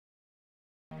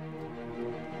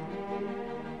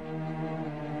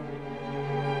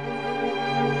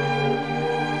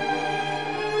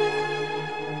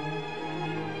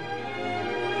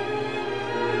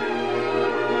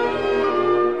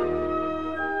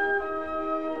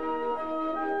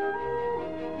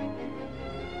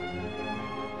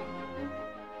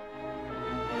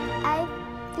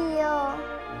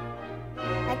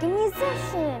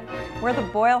musician. We're the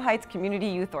Boyle Heights Community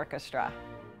Youth Orchestra.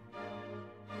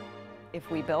 If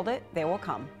we build it, they will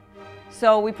come.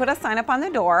 So we put a sign up on the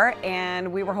door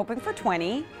and we were hoping for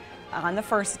 20. On the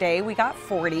first day, we got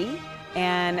 40.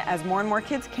 And as more and more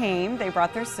kids came, they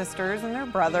brought their sisters and their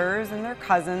brothers and their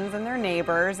cousins and their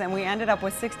neighbors, and we ended up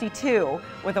with 62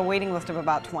 with a waiting list of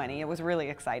about 20. It was really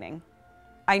exciting.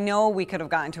 I know we could have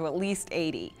gotten to at least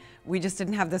 80. We just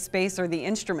didn't have the space or the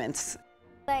instruments.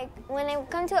 Like, when I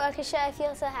come to orchestra, I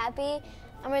feel so happy.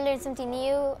 I'm going to learn something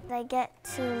new. I get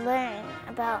to learn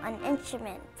about an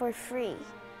instrument for free.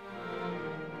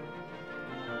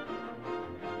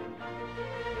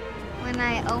 When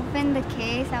I opened the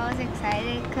case, I was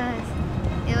excited because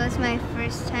it was my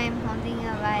first time holding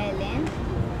a violin,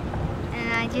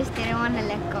 and I just didn't want to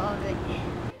let go of it.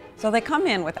 So they come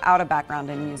in without a background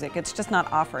in music. It's just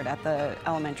not offered at the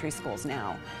elementary schools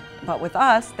now. But with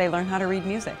us, they learn how to read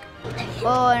music.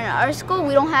 Well, in our school,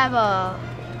 we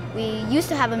used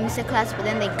to have a music class, but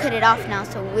then they cut it off now,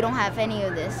 so we don't have any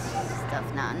of this stuff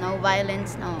now. No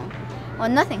violins, well,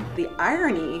 nothing. The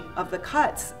irony of the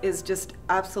cuts is just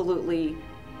absolutely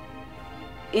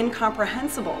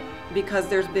incomprehensible because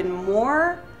there's been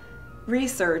more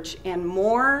research and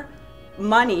more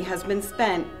money has been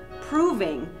spent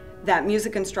proving that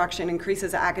music instruction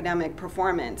increases academic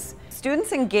performance.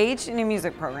 Students engaged in a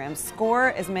music program score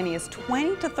as many as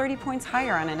 20 to 30 points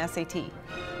higher on an SAT.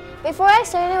 Before I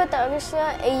started with the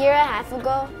orchestra a year and a half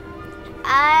ago,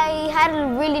 I had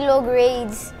really low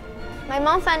grades. My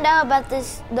mom found out about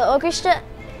the orchestra.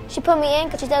 She put me in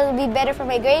because she thought it would be better for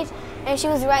my grades, and she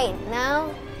was right.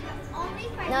 Now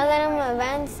that I'm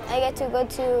advanced, I get to go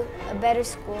to a better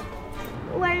school.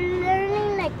 We're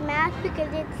learning like math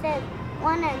because it says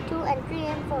 1 and 2 and 3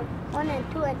 and 4. 1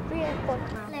 and 2 and 3 and 4.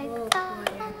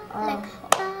 Like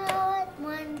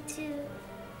 1, 2,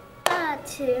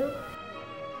 2.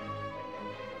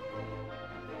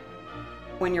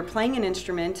 When you're playing an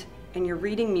instrument and you're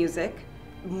reading music,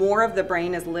 more of the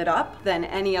brain is lit up than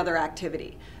any other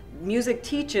activity. Music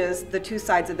teaches the two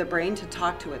sides of the brain to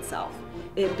talk to itself.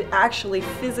 It actually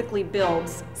physically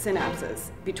builds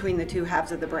synapses between the two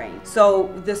halves of the brain.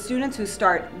 So the students who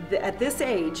start at this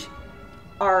age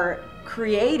are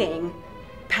creating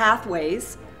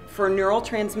pathways for neural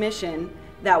transmission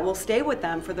that will stay with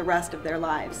them for the rest of their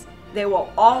lives. They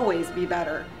will always be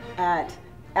better at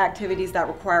activities that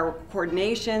require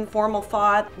coordination, formal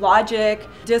thought, logic,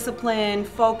 discipline,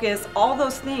 focus, all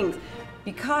those things.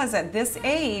 Because at this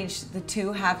age, the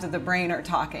two halves of the brain are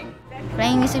talking.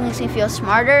 Playing music makes me feel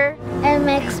smarter. It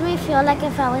makes me feel like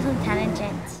if I was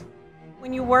intelligent.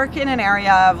 When you work in an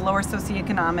area of lower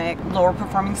socioeconomic, lower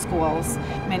performing schools,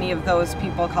 many of those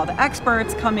people called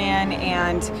experts come in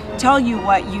and tell you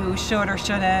what you should or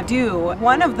shouldn't do.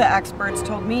 One of the experts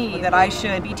told me that I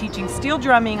should be teaching steel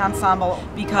drumming ensemble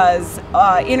because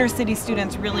inner city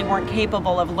students really weren't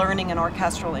capable of learning an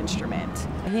orchestral instrument.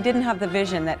 He didn't have the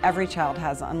vision that every child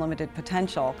has unlimited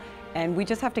potential, and we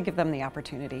just have to give them the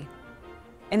opportunity.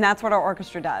 And that's what our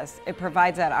orchestra does. It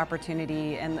provides that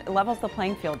opportunity and it levels the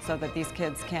playing field so that these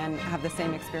kids can have the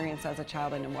same experience as a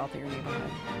child in a wealthier neighborhood.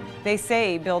 They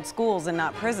say build schools and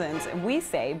not prisons, and we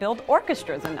say build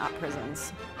orchestras and not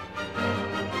prisons.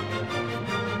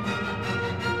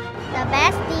 The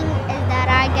best thing is that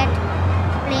I get to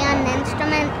play an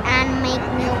instrument and make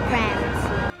new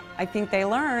friends. I think they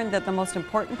learn that the most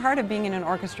important part of being in an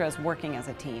orchestra is working as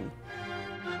a team.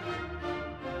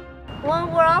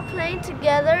 When we're all playing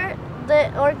together,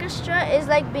 the orchestra is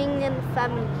like being in a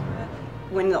family.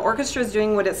 When the orchestra is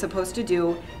doing what it's supposed to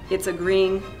do, it's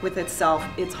agreeing with itself,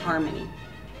 it's harmony.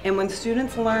 And when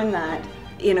students learn that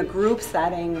in a group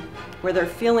setting where they're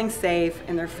feeling safe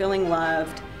and they're feeling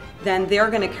loved, then they're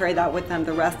going to carry that with them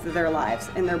the rest of their lives,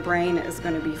 and their brain is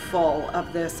going to be full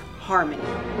of this harmony.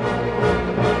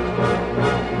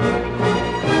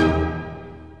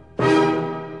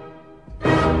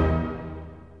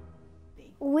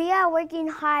 We are working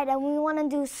hard and we want to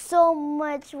do so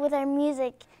much with our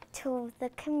music to the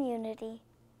community.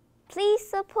 Please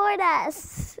support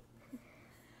us.